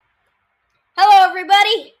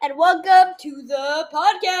everybody, and welcome to the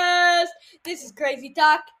podcast. This is Crazy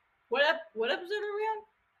Talk. What episode are we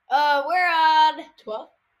on? We're on 12?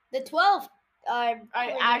 the 12th. I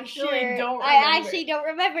actually don't remember. I actually don't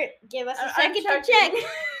remember. Give us a second to check.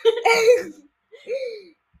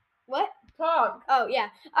 What? Talk. Oh yeah.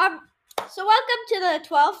 So welcome to the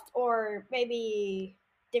 12th, or maybe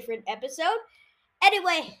different episode.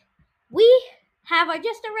 Anyway, we have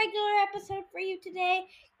just a regular episode for you today.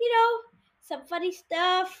 Some funny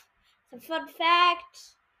stuff, some fun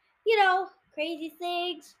facts, crazy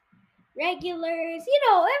things, regulars,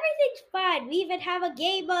 everything's fine. We even have a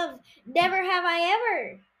game of Never Have I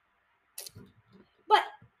Ever. But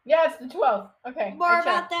Yeah, it's the 12th. Okay. more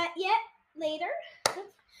about that later.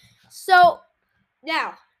 So,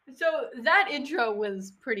 now. So that intro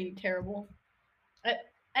was pretty terrible.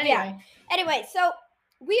 Anyway. So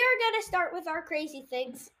we are going to start with our crazy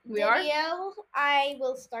things. We are? Danielle, I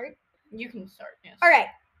will start. You can start, yes. All right.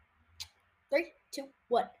 3, 2,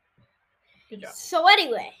 1. Good job. So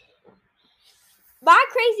anyway, my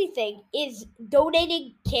crazy thing is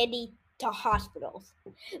donating candy to hospitals.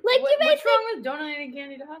 What's wrong with donating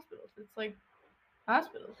candy to hospitals? It's like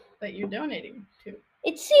hospitals that you're donating to.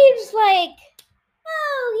 It seems like,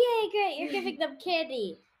 oh, yay, great, you're giving them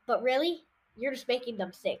candy. But really, you're just making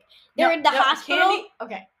them sick. They're in the hospital. Candy,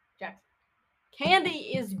 okay, Jackson.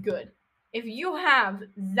 Candy is good. If you have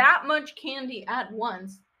that much candy at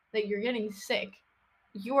once that you're getting sick,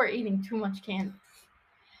 you are eating too much candy.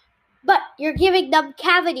 But you're giving them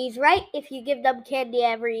cavities, right? If you give them candy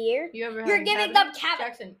every year. You're giving them cavities.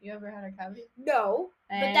 Jackson, you ever had a cavity? No,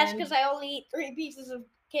 but that's because I only eat 3 pieces of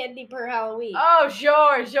candy per Halloween. Oh,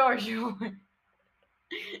 sure.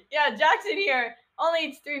 Yeah, Jackson here only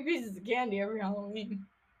eats 3 pieces of candy every Halloween.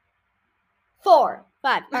 4,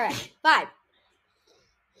 5. All right, 5.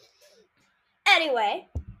 Anyway,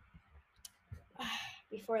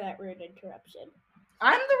 before that rude interruption.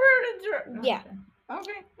 I'm the rude interruption. Yeah.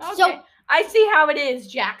 Okay. So I see how it is,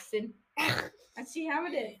 Jackson. I see how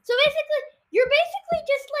it is. So you're basically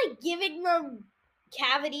just giving them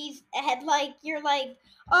cavities, and you're like,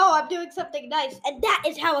 oh, I'm doing something nice, and that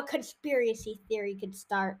is how a conspiracy theory could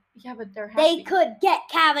start. Yeah, but they're happy. They could get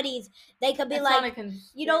cavities. They could be That's like, not a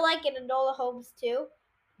conspiracy. in Enola Holmes too.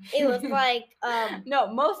 It was like, No,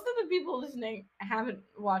 most of the people listening haven't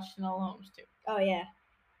watched Enola Holmes too. Oh yeah.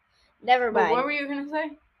 Never mind. But what were you gonna say?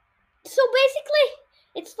 So basically,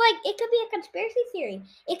 it's like it could be a conspiracy theory.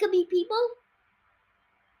 It could be people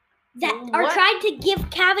that are trying to give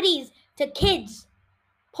cavities to kids,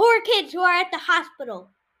 poor kids who are at the hospital,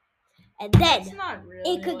 and then That's not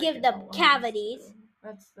really it could like give them Enola Holmes, cavities.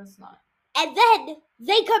 though. That's not. And then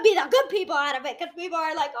they could be the good people out of it, because people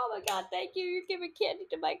are like, oh my god, thank you, you're giving candy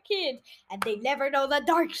to my kids. And they never know the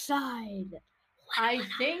dark side. I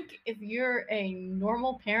think if you're a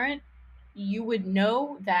normal parent, you would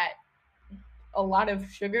know that a lot of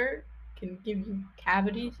sugar can give you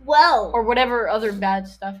cavities. Well, Or whatever other bad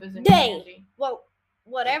stuff is in candy. well,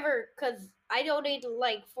 whatever, because I donated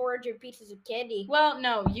 400 pieces of candy. Well,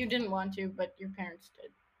 no, you didn't want to, but your parents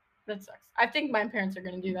did. That sucks. I think my parents are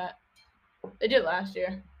going to do that. They did last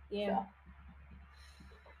year. Yeah.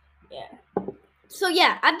 So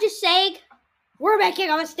yeah, I'm just saying, we're making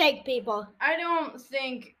a mistake, people. I don't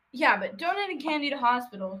think... Yeah, but donating candy to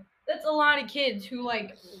hospitals, that's a lot of kids who,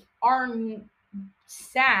 are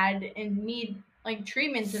sad and need,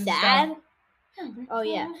 treatments and Sad? stuff. Oh,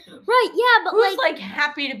 yeah. Right, yeah, but Who's,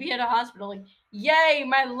 happy to be at a hospital? Yay,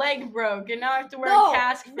 my leg broke, and now I have to wear a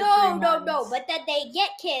cast for 3 months. No. But then they get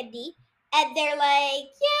candy, and they're like,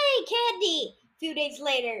 yay, candy. A few days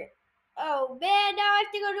later, oh, man, now I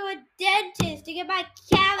have to go to a dentist to get my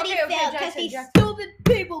cavity filled, because these stupid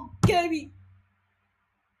people gave me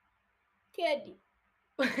candy.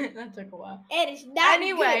 That took a while. And it's not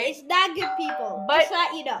Anyway, good. It's not good, people. but- Just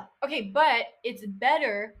let you know. Okay, but it's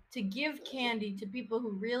better to give candy to people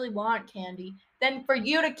who really want candy than for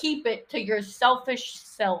you to keep it to your selfish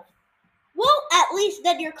self. Well, at least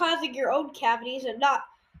then you're causing your own cavities and not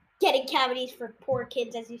getting cavities for poor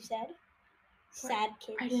kids, as you said. Sad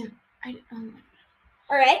kids. I didn't.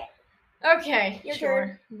 All right. Okay, Your sure.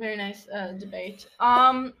 turn. Very nice debate.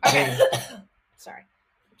 Okay. Sorry.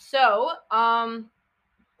 So,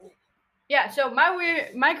 yeah, so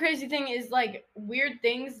my crazy thing is weird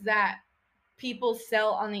things that people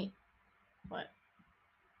sell on the what?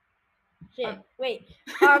 Shit. Wait.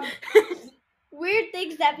 Weird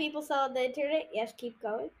things that people sell on the internet. Yes, keep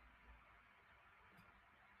going.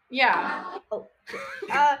 Yeah. Oh.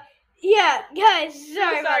 Yeah, guys.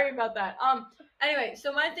 Sorry about that. Anyway,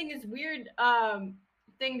 so my thing is weird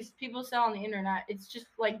things people sell on the internet. It's just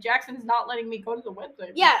like Jackson's not letting me go to the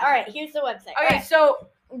website. Yeah, all right, here's the website. Okay, Alright. so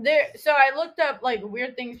I looked up like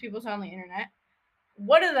weird things people sell on the internet.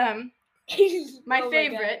 One of them, my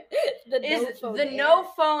favorite, is the No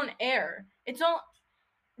Phone Air.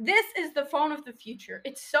 This is the phone of the future.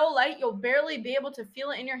 It's so light you'll barely be able to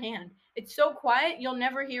feel it in your hand. It's so quiet you'll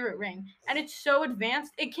never hear it ring. And it's so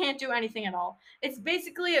advanced it can't do anything at all. It's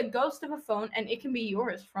basically a ghost of a phone, and it can be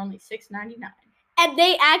yours for only $6.99. And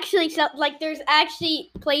they actually sell, like, there's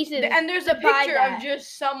actually places. And there's a to buy picture that. of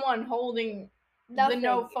just someone holding Nothing. the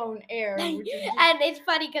No Phone Air. Which is just, And it's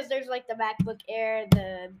funny because there's like the MacBook Air,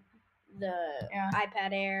 the Yeah.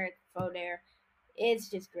 iPad Air, phone Air. It's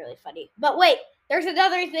just really funny. But wait, there's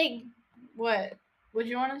another thing. what? What'd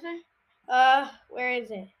you want to say? Where is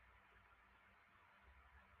it?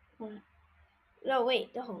 What? No, wait,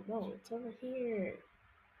 no, it's over here.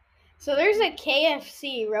 So there's a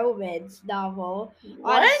KFC romance novel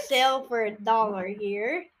on sale for $1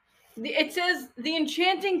 here. It says the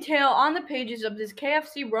enchanting tale on the pages of this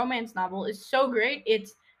KFC romance novel is so great,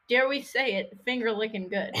 it's, dare we say it, finger licking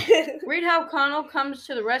good. Read how Connell comes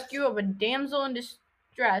to the rescue of a damsel in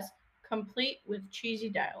distress, complete with cheesy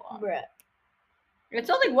dialogue. Bruh. It's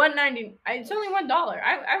only $1.90. It's only $1.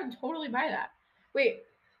 I would totally buy that. Wait.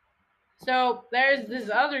 So there's this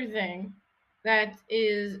other thing that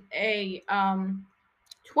is a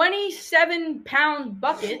 27-pound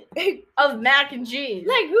bucket of mac and cheese.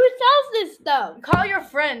 Like, who sells this stuff? Call your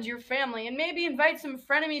friends, your family, and maybe invite some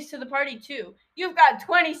frenemies to the party too. You've got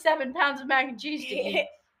 27 pounds of mac and cheese to eat.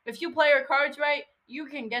 If you play your cards right, you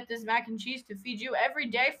can get this mac and cheese to feed you every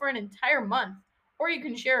day for an entire month. Or you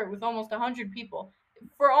can share it with almost 100 people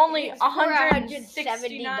for only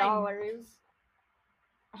 $169.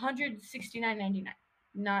 $169.99,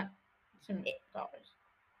 not $7.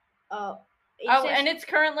 And it's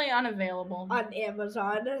currently unavailable on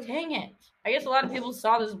Amazon. Dang it! I guess a lot of people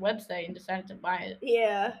saw this website and decided to buy it.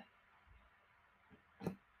 Yeah.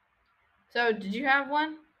 So, did you have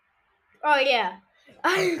one? Oh yeah.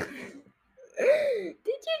 Did you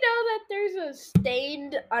know that there's a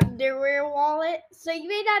stained underwear wallet? So you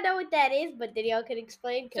may not know what that is, but Danielle can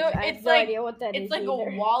explain because I have no idea what that is. It's like either.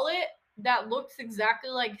 a wallet that looks exactly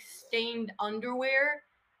like stained underwear,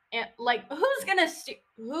 and like who is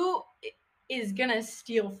gonna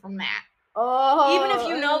steal from that? Oh. Even if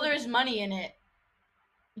you know there's money in it,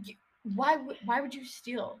 why would you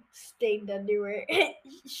steal stained underwear?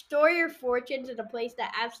 Store your fortunes in a place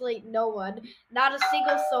that absolutely no one, not a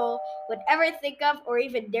single soul, would ever think of or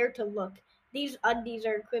even dare to look. These undies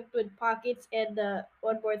are equipped with pockets and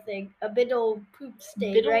one more thing, a big old poop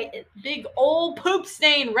stain, right? Big old poop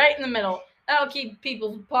stain right in the middle. That'll keep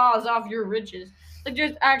people's paws off your riches. Like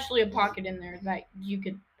there's actually a pocket in there that you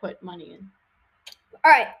could put money in.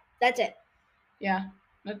 All right, that's it. Yeah,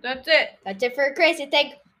 that's it. That's it for a crazy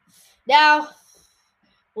thing. Now,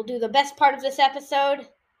 we'll do the best part of this episode.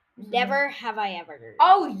 Never have I ever.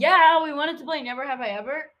 Oh yeah, we wanted to play Never Have I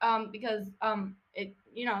Ever. Because it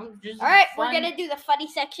just. All right, fun. we're gonna do the funny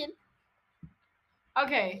section.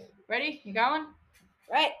 Okay, ready? You got one?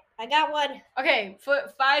 Right, I got one. Okay,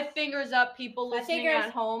 5 fingers up, people listening at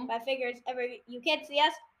home. 5 fingers. You can't see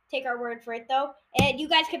us. Take our word for it though, and you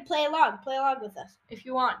guys can play along with us if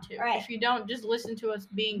you want to. All right. If you don't, just listen to us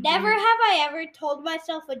being. Never have I ever told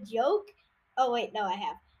myself a joke. Oh wait, no, I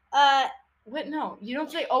have. Wait, no, you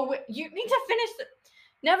don't say. Oh wait, you need to finish.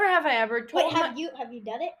 Never have I ever told. Wait, have you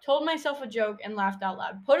done it? Told myself a joke and laughed out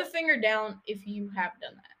loud. Put a finger down if you have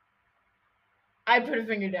done that. I put a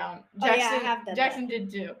finger down. Jackson, I have done Jackson that.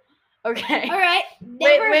 did too. Okay. All right.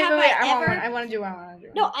 Wait. I want to do one.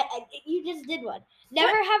 No, you just did one.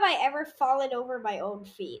 Never have I ever fallen over my own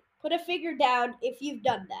feet. Put a finger down if you've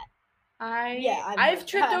done that. I've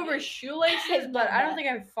tripped over shoelaces, but I don't think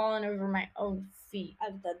I've fallen over my own feet.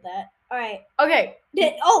 I've done that. All right. Okay.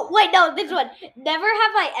 Oh, wait, no, this one. Never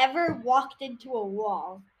have I ever walked into a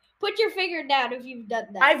wall. Put your finger down if you've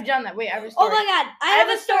done that. I've done that. Wait, I have a story. Oh my God, I have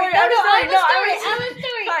a story. I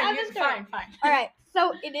have a story. Fine. All right.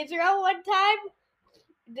 So in Israel one time,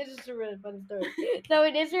 this is a really fun story. So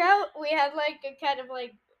in Israel, we had like a kind of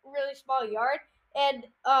like really small yard, and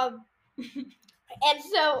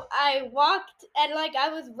so I walked and like I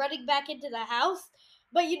was running back into the house,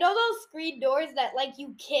 but you know those screen doors that like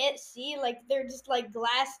you can't see, like they're just like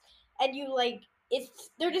glass, and you like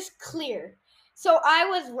they're just clear. So I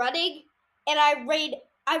was running, and I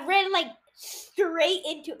ran like straight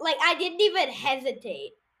into, like I didn't even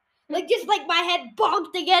hesitate. Like, just, like, my head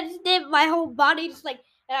bonked against it, my whole body just, like,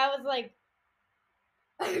 and I was, like...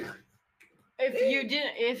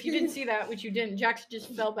 If you didn't see that, which you didn't, Jackson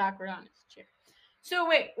just fell backward on his chair. So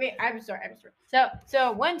wait, I'm sorry.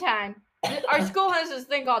 So one time, our school has this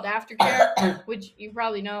thing called aftercare, which you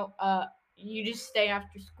probably know. You just stay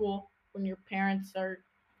after school when your parents are,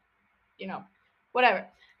 whatever.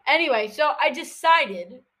 Anyway, so I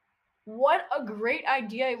decided what a great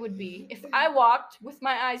idea it would be if I walked with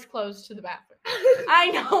my eyes closed to the bathroom. I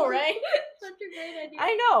know, right? Such a great idea.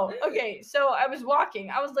 I know. Okay, so I was walking.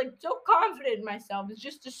 I was like so confident in myself. It's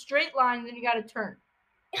just a straight line, then you gotta turn.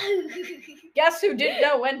 Guess who didn't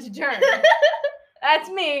know when to turn? That's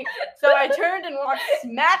me. So I turned and walked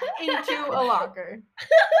smack into a locker.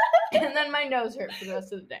 And then my nose hurt for the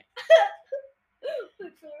rest of the day.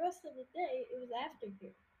 But for the rest of the day, it was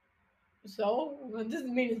aftercare. So, that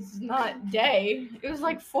doesn't mean it's not day. It was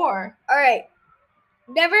like 4. Alright.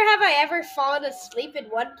 Never have I ever fallen asleep in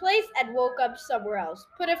one place and woke up somewhere else.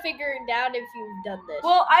 Put a finger down if you've done this.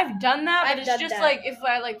 Well, I've done that, but it's just like if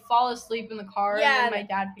I like fall asleep in the car and then my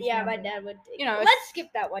dad picks me up. my dad would. Let's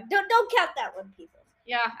skip that one. Don't count that one, people.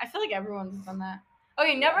 Yeah, I feel like everyone's done that.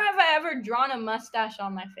 Okay, never have I ever drawn a mustache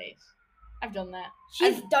on my face. I've done that.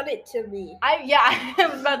 She's done it to me. I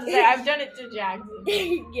was about to say I've done it to Jackson.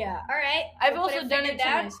 Yeah. All right. I've also done it to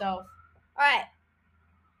myself. All right.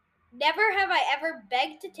 Never have I ever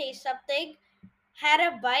begged to taste something, had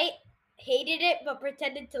a bite, hated it, but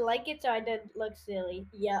pretended to like it so I didn't look silly.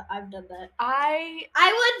 Yeah, I've done that. I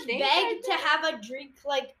would beg to have a drink,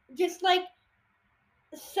 like just like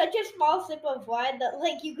such a small sip of wine that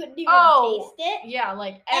like you couldn't even taste it. Yeah,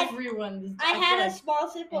 like everyone. I had a small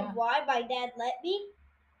sip of wine. My dad let me,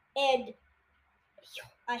 and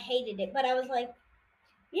I hated it. But I was like,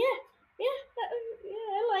 yeah,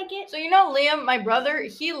 I like it. So Liam, my brother,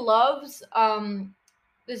 he loves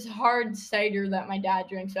this hard cider that my dad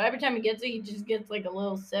drinks. So every time he gets it, he just gets like a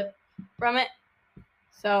little sip from it.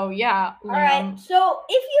 So yeah. All right. So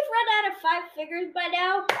if you've run out of 5 fingers by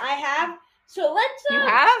now, I have. So let's. You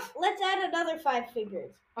have? Let's add another 5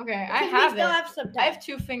 fingers. Okay, I have. We still have some time. I have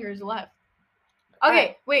 2 fingers left.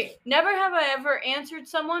 Okay, wait. Never have I ever answered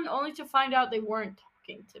someone only to find out they weren't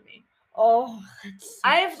talking to me. Oh,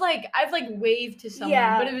 I've waved to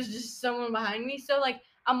someone, but it was just someone behind me. So like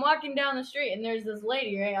I'm walking down the street and there's this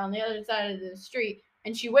lady right on the other side of the street,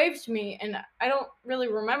 and she waves to me, and I don't really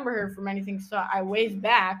remember her from anything, so I wave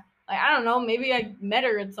back. Like I don't know, maybe I met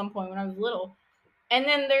her at some point when I was little. And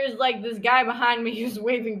then there's like this guy behind me who's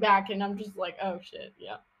waving back, and I'm just like, oh shit,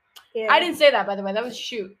 yeah. I didn't say that, by the way. That was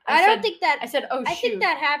shoot. I don't think that. I said, oh shoot. I think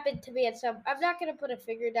that happened to me at some. I'm not gonna put a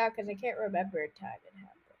finger down because I can't remember a time it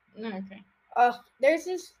happened. No, okay. Oh, there's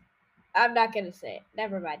this. I'm not gonna say it.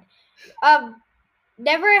 Never mind.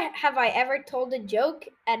 Never have I ever told a joke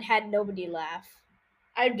and had nobody laugh.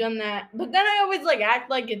 I've done that, but then I always like act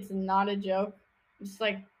like it's not a joke. It's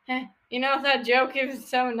like, that joke is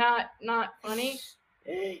so not funny.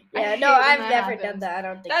 Yeah, no, I've never done that. I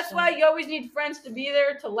don't think that's why you always need friends to be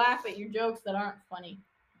there to laugh at your jokes that aren't funny.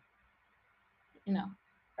 All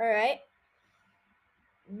right.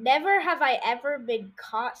 Never have I ever been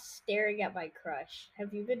caught staring at my crush.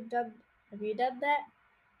 Have you done that?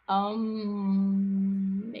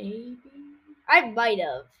 Maybe. I might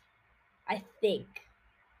have. I think.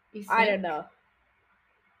 I don't know.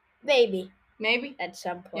 Maybe. At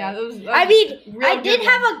some point. Yeah, I did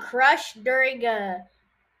have a crush during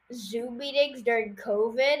Zoom meetings during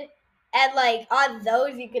COVID, and like on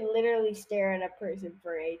those you can literally stare at a person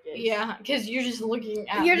for ages. Yeah, because you're just looking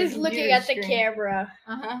at the camera.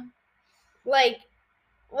 Uh-huh. Like,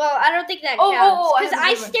 well, I don't think that counts because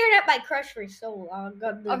I stared at my crush for so long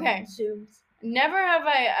on the Zooms. Never have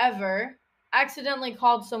I ever accidentally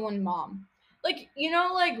called someone mom. Like,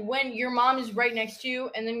 like when your mom is right next to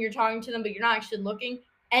you and then you're talking to them, but you're not actually looking.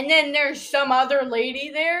 And then there's some other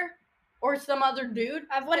lady there or some other dude.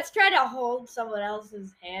 I've once tried to hold someone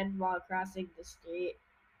else's hand while crossing the street.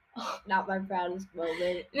 Not my proudest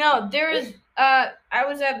moment. No, there was, I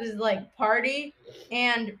was at this like party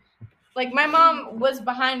and like my mom was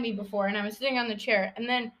behind me before and I was sitting on the chair. And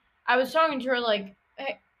then I was talking to her like,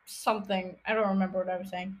 hey, something. I don't remember what I was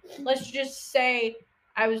saying. Let's just say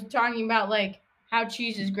I was talking about like how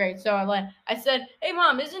cheese is great. So I said, hey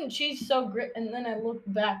mom, isn't cheese so great? And then I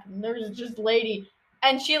looked back and there was just a lady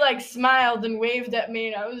and she like smiled and waved at me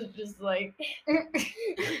and I was just like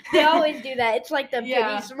They always do that. It's like the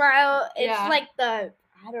pity smile. It's like the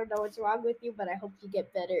I don't know what's wrong with you, but I hope you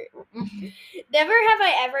get better. Never have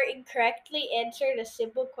I ever incorrectly answered a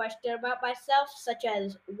simple question about myself, such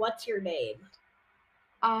as what's your name?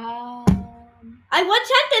 I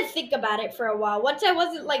once had to think about it for a while. Once I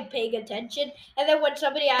wasn't like paying attention, and then when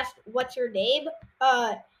somebody asked, "What's your name?"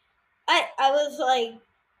 I was like,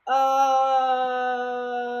 Okay.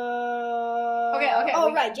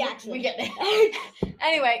 Oh, right, Jackson. We get it.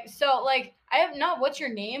 Anyway, so like, I have not what's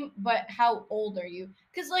your name, but how old are you?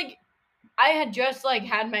 Because like, I had just like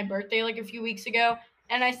had my birthday like a few weeks ago,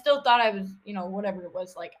 and I still thought I was, whatever it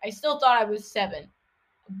was, like I still thought I was 7,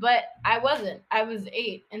 but I wasn't. I was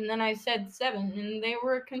 8, and then I said 7, and they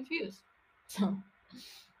were confused. So,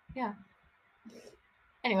 yeah.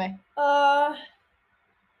 Anyway, what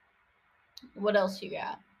else you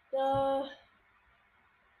got?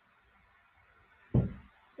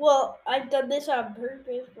 Well, I've done this on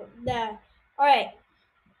purpose, but nah. All right.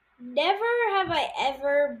 Never have I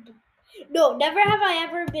ever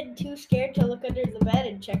been too scared to look under the bed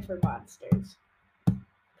and check for monsters.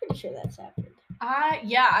 Pretty sure that's happened.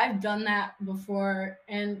 Yeah, I've done that before,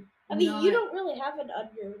 and I mean, you don't really have an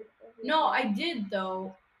under. No, I did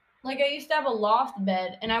though. Like I used to have a loft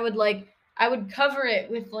bed, and I would cover it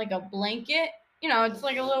with like a blanket. It's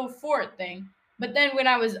like a little fort thing. But then when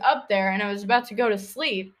I was up there and I was about to go to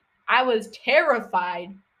sleep, I was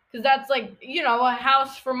terrified because that's like a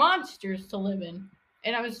house for monsters to live in,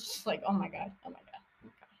 and I was just like, oh my god.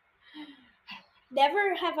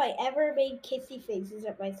 Never have I ever made kissy faces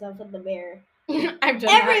at myself in the mirror. I've done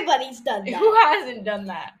Everybody's done that. Who hasn't done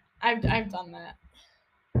that? I've done that.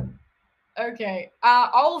 Okay.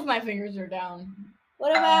 All of my fingers are down. What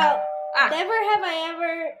about never have I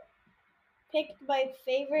ever picked my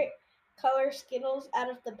favorite color Skittles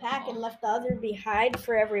out of the pack and left the other behind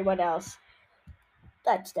for everyone else?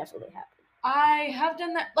 That's definitely happened. I have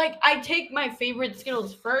done that. Like, I take my favorite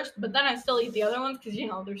Skittles first, but then I still eat the other ones because,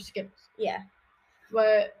 they're Skittles. Yeah.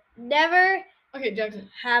 But never Jackson.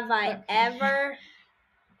 Have I ever...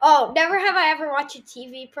 Oh, never have I ever watched a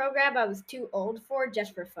TV program I was too old for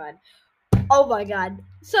just for fun. Oh my god.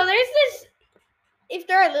 So there's this... If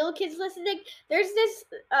there are little kids listening, there's this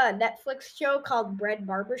Netflix show called Bread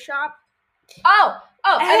Barbershop. Oh,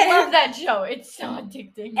 I love that show. It's so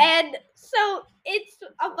addicting. And so it's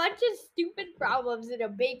a bunch of stupid problems in a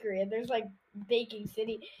bakery, and there's like Baking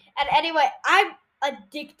City. And anyway, I'm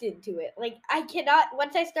addicted to it. Like, I cannot,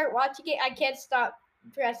 once I start watching it, I can't stop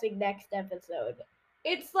pressing next episode.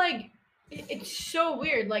 It's like, it's so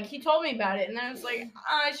weird. Like, he told me about it, and then I was like,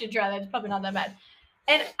 I should try that. It's probably not that bad.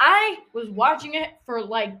 And I was watching it for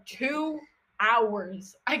like 2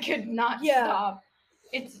 hours. I could not stop.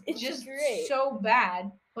 It's just great. So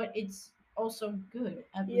bad, but it's also good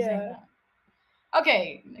at the same time.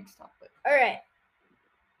 Okay, next topic. All right.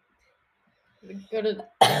 Go to.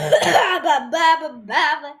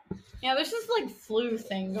 Yeah, there's this like flu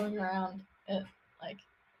thing going around.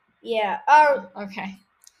 Yeah. Okay.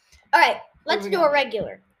 All right. Let's do a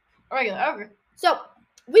regular. Okay. So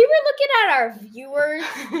we were looking at our viewers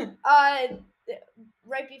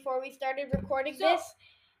right before we started recording this,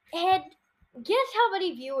 and guess how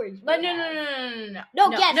many viewers? But no.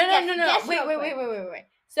 Guess Wait.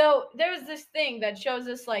 So there's this thing that shows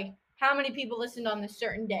us like how many people listened on this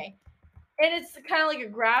certain day, and it's kind of like a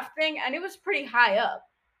graph thing, and it was pretty high up.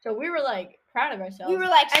 So we were like proud of ourselves. We were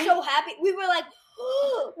like so happy. We were like,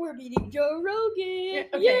 oh, we're meeting Joe Rogan!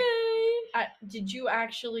 Okay. Yay! Did you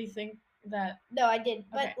actually think that? No, I didn't.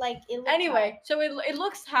 But like, it looked anyway, high. So it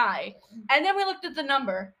looks high, and then we looked at the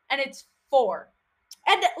number, and it's 4.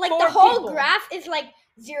 And like 4 the whole graph is like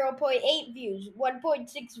 0.8 views,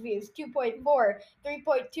 1.6 views, 2.4,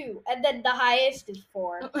 3.2, and then the highest is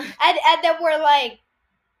 4. and then we're like,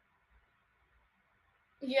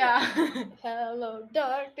 yeah. Hello,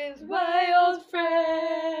 darkness, my old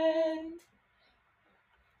friend.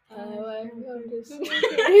 How I'm going to sing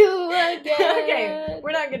you again. Okay,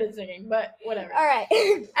 we're not good at singing, but whatever. All right.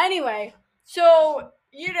 Anyway, so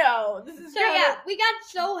this is so yeah, we got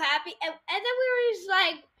so happy, and then we were just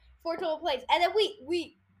like 4 total plays, and then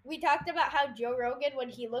we talked about how Joe Rogan, when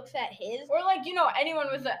he looks at his, or like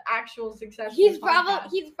anyone with an actual successful he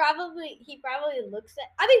probably looks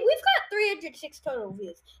at. I mean, we've got 306 total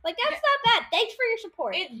views. Like, that's not bad. Thanks for your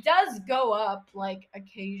support. It does go up like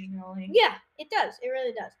occasionally. Yeah, it does. It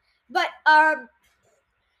really does. But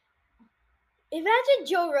imagine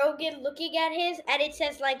Joe Rogan looking at his, and it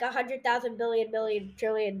says like 100,000 billion, million,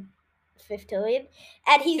 trillion, 50,000,000,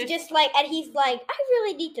 and he's just like, I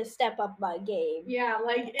really need to step up my game. Yeah,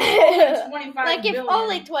 like it's only 25 like billion. if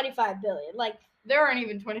only 25 billion. Like, there aren't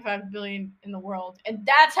even 25 billion in the world, and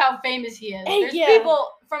that's how famous he is. There's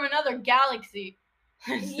people from another galaxy.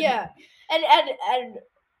 Yeah, and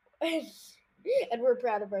we're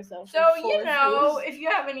proud of ourselves. So if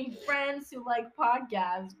you have any friends who like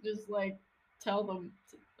podcasts, just like tell them.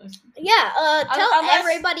 Yeah, tell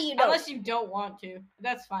everybody you know. Unless you don't want to,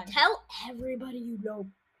 that's fine. Tell everybody you know,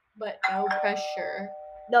 but no pressure.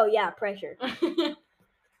 No, yeah, pressure.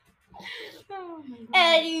 Oh my god.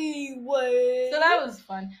 Anyway. So that was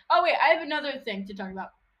fun. Oh wait, I have another thing to talk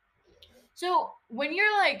about. So when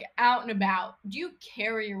you're like out and about, do you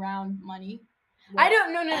carry around money? What? I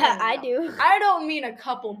don't know. No. I do. I don't mean a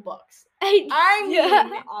couple bucks. I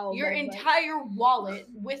mean your entire wallet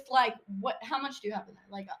with like what? How much do you have in there?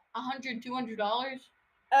 Like $100, $200?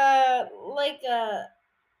 Like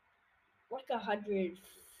 $140.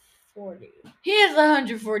 He has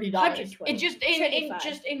 $140. It's just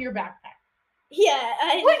in your backpack. Yeah.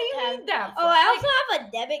 What do you need that for? Oh, I also have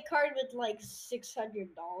a debit card with like $600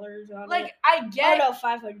 on like, it. I get. Oh no,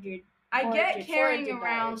 500. I get carrying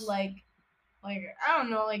around like I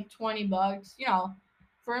don't know, like $20, you know,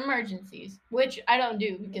 for emergencies, which I don't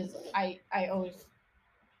do because I always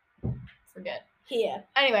forget. Yeah.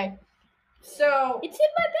 Anyway, so it's in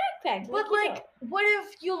my backpack. But like, what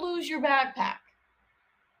if you lose your backpack?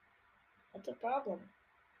 That's a problem.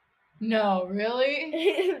 No, really?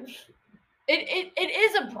 It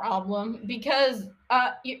is a problem because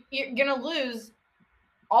you're gonna lose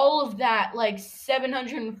all of that like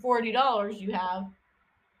 $740 you have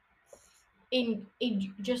in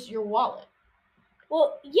just your wallet.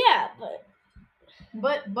 Well, yeah,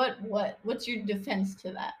 but what? What's your defense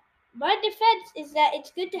to that? My defense is that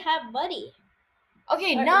it's good to have money.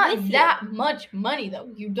 Okay, not that much money though.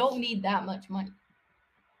 You don't need that much money.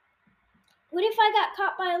 What if I got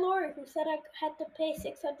caught by a lawyer who said I had to pay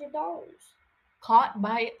 $600? Caught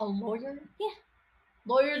by a lawyer? Yeah.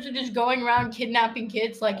 Lawyers are just going around kidnapping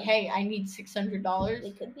kids like, hey, I need $600.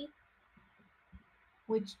 They could be.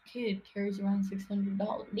 Which kid carries around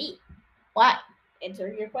 $600? Me. Why?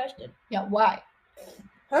 Answer your question. Yeah, why?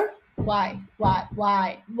 Huh? Why?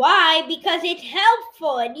 Why? Because it's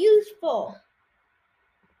helpful and useful.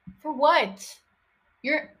 For what?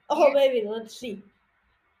 Maybe, let's see.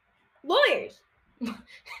 Lawyers.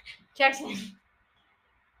 Jackson,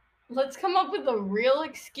 let's come up with a real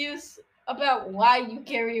excuse about why you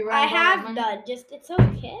carry around. I have done. Just it's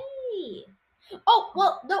okay. Oh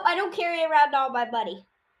well, no, I don't carry around all my money.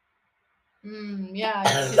 Yeah,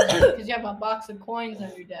 because you have a box of coins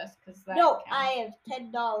on your desk. No, counts. I have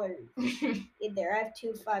 $10 in there. I have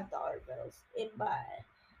two $5 bills in my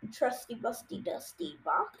trusty, musty, dusty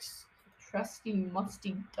box. Trusty,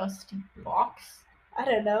 musty, dusty box? I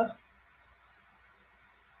don't know.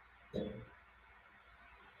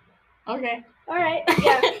 Okay. All right.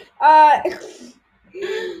 Yeah. All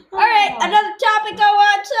right. Another topic I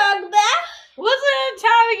want to talk about. What's the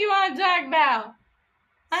topic you want to talk about?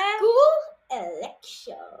 School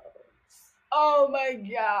elections. Oh my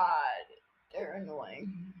god. They're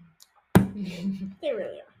annoying. They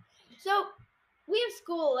really are. So, we have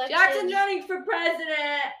school elections. Jackson's running for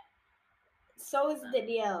president. So is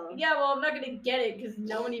Danielle. Yeah, well, I'm not going to get it because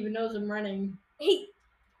no one even knows I'm running.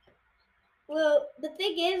 Well, the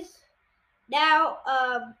thing is, now,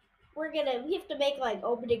 we have to make, like,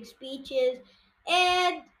 opening speeches,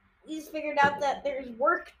 and we just figured out that there's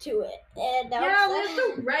work to it. And we have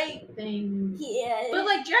to write things. Yeah. But,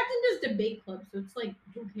 like, Jackson does debate club, so it's like,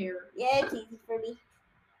 who cares? Yeah, it's easy for me.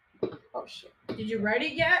 Oh, shit. Did you write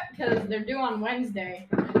it yet? Because they're due on Wednesday.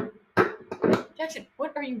 Jackson,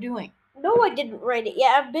 what are you doing? No, I didn't write it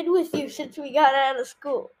yet. I've been with you since we got out of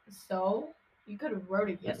school. So? You could have wrote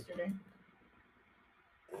it yesterday.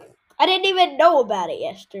 I didn't even know about it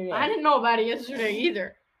yesterday. I didn't know about it yesterday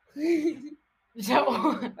either. So.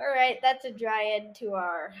 Alright, that's a dry end to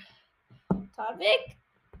our topic.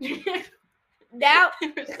 Now,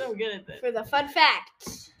 you're so good at this. For the fun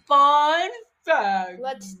facts. Fun facts.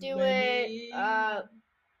 Let's do it. Why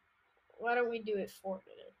don't we do it 4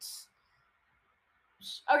 minutes?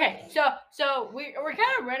 Okay, so we're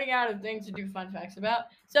kind of running out of things to do fun facts about.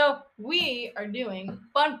 So we are doing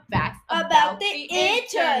fun facts about the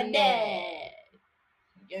internet.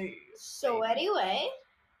 Yeah. So anyway,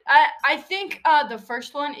 I think the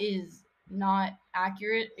first one is not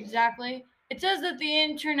accurate exactly. It says that the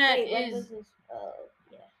internet is. Oh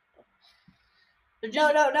yeah.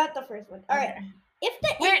 No, not the first one. All right. If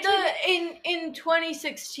in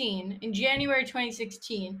 2016, in January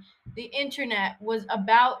 2016, the internet was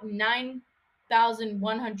about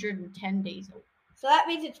 9,110 days old. So that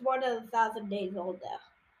means it's more than 1,000 days old now.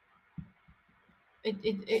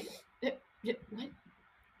 What?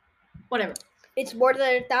 Whatever. It's more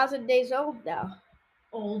than 1,000 days old now.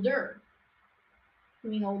 Older. I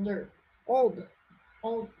mean older. Old.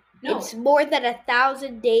 No. It's more than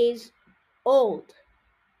 1,000 days old.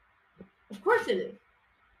 Of course it is.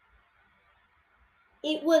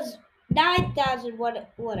 It was 9,000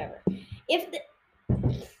 whatever. Did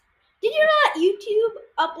you know that YouTube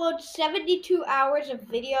uploads 72 hours of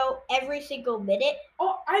video every single minute?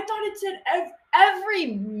 Oh, I thought it said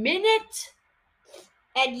every minute.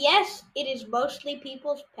 And yes, it is mostly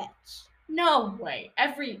people's pets. No way.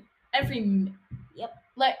 Every. Yep.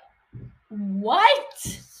 Like, what?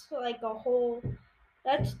 So like a whole.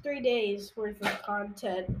 That's 3 days worth of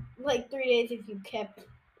content. Like 3 days if you kept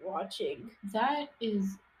watching. That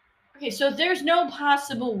is. Okay, so there's no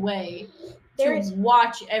possible way There to is.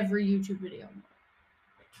 watch every YouTube video.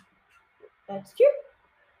 That's true.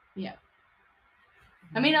 Yeah.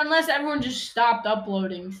 I mean, unless everyone just stopped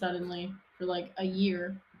uploading suddenly for like a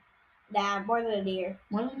year. Nah, more than a year.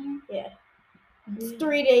 More than a year? Yeah. It's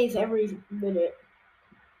 3 days every minute.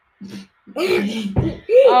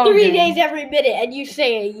 Oh, 3 days every minute, and you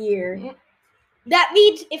say a year. That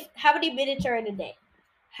means how many minutes are in a day?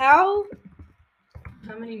 How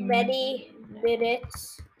many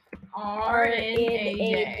minutes are in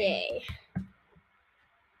a day?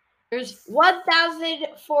 There's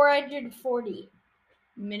 1,440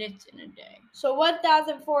 minutes in a day. So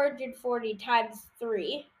 1,440 times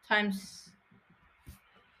 3 times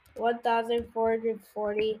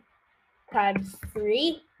 1,440 times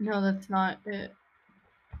 3. No, that's not it.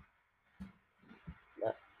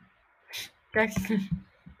 No.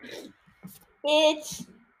 It's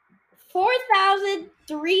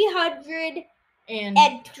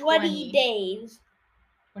 4,320 days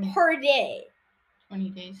 20. per day. 20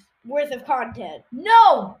 days worth of content.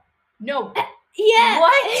 No. Yeah.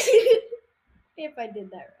 What? If I did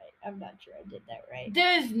that right. I'm not sure I did that right.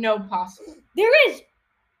 There's no possible. There is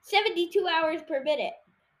 72 hours per minute.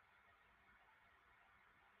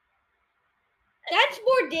 That's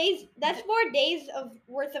more days. That's more days of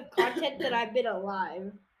worth of content than I've been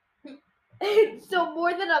alive. So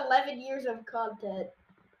more than 11 years of content.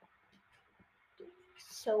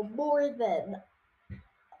 So more than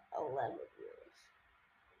 11 years.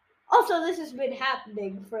 Also, this has been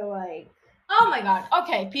happening for like. Oh my god.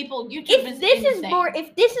 Okay, people, YouTube is insane.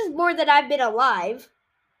 If this is more than I've been alive,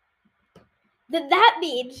 then that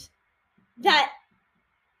means that.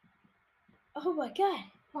 Oh my god.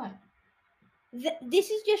 What? This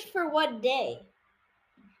is just for one day.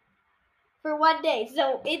 For one day.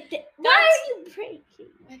 So why are you breaking?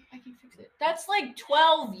 I can fix it. That's like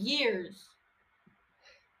 12 years.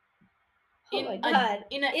 Oh my god.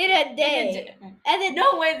 In a day. And then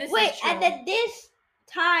no way this is true. And then this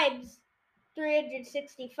times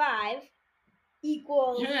 365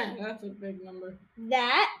 equals that's a big number.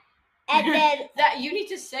 That. And then that you need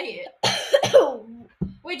to say it.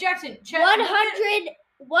 Wait, Jackson, check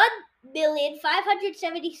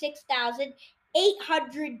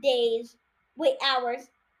 1,576,800 days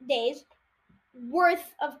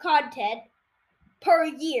worth of content per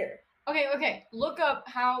year. Okay. Look up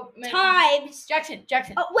how many times Jackson.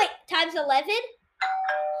 Oh wait, times 11?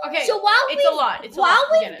 Okay. So while it's a lot.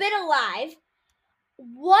 we've been alive,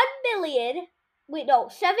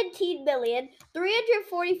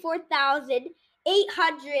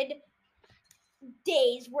 17,344,800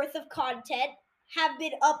 days worth of content have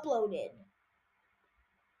been uploaded.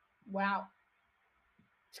 Wow.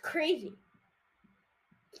 It's crazy.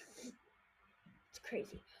 It's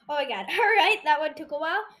crazy. Oh my god. Alright, that one took a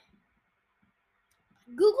while.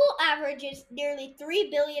 Google averages nearly 3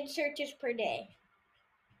 billion searches per day.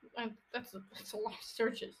 That's a lot of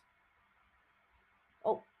searches.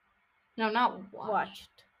 Oh. No, not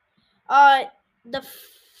watched. What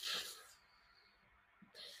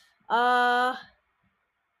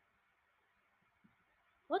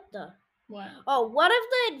the? What? Oh, one of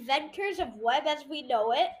the inventors of web as we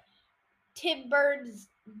know it, Tim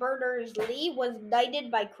Berners-Lee, was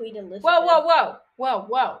knighted by Queen Elizabeth.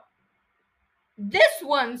 Whoa. This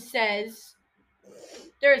one says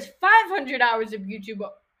there's 500 hours of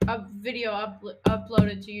video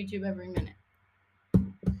uploaded to YouTube every minute.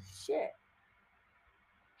 Shit.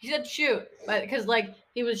 He said shoot, but because like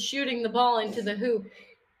he was shooting the ball into the hoop.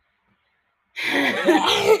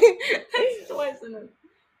 That's twice enough.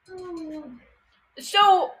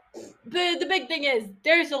 So the big thing is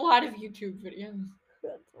there's a lot of YouTube videos.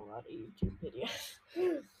 That's a lot of YouTube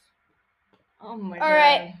videos. Oh my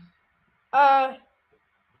god. Alright.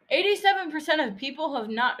 87% of people have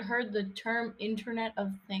not heard the term Internet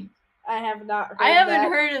of Things. I have not heard I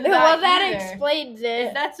haven't heard of that. Well, that either. explains it.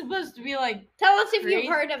 Is that supposed to be like tell us if crazy?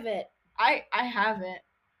 you've heard of it. I haven't.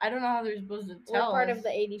 I don't know how they're supposed to tell We're part us. of the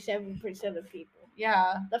 87% of people.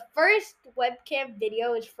 Yeah. The first webcam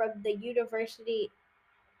video is from the University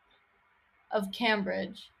of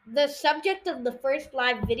Cambridge. The subject of the first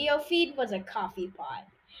live video feed was a coffee pot.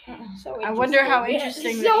 So I wonder how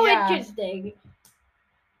interesting. Interesting.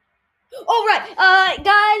 All right,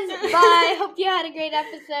 guys. Bye. Hope you had a great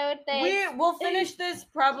episode. Thanks. We'll finish this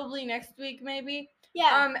probably next week, maybe.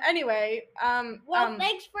 Yeah. Anyway. Well,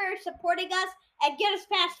 thanks for supporting us, and get us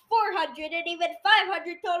past 400 and even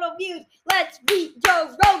 500 total views. Let's beat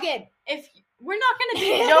Joe Rogan. If we're not gonna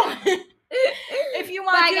beat Joe, if you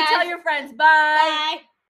want to, tell your friends. Bye. Bye.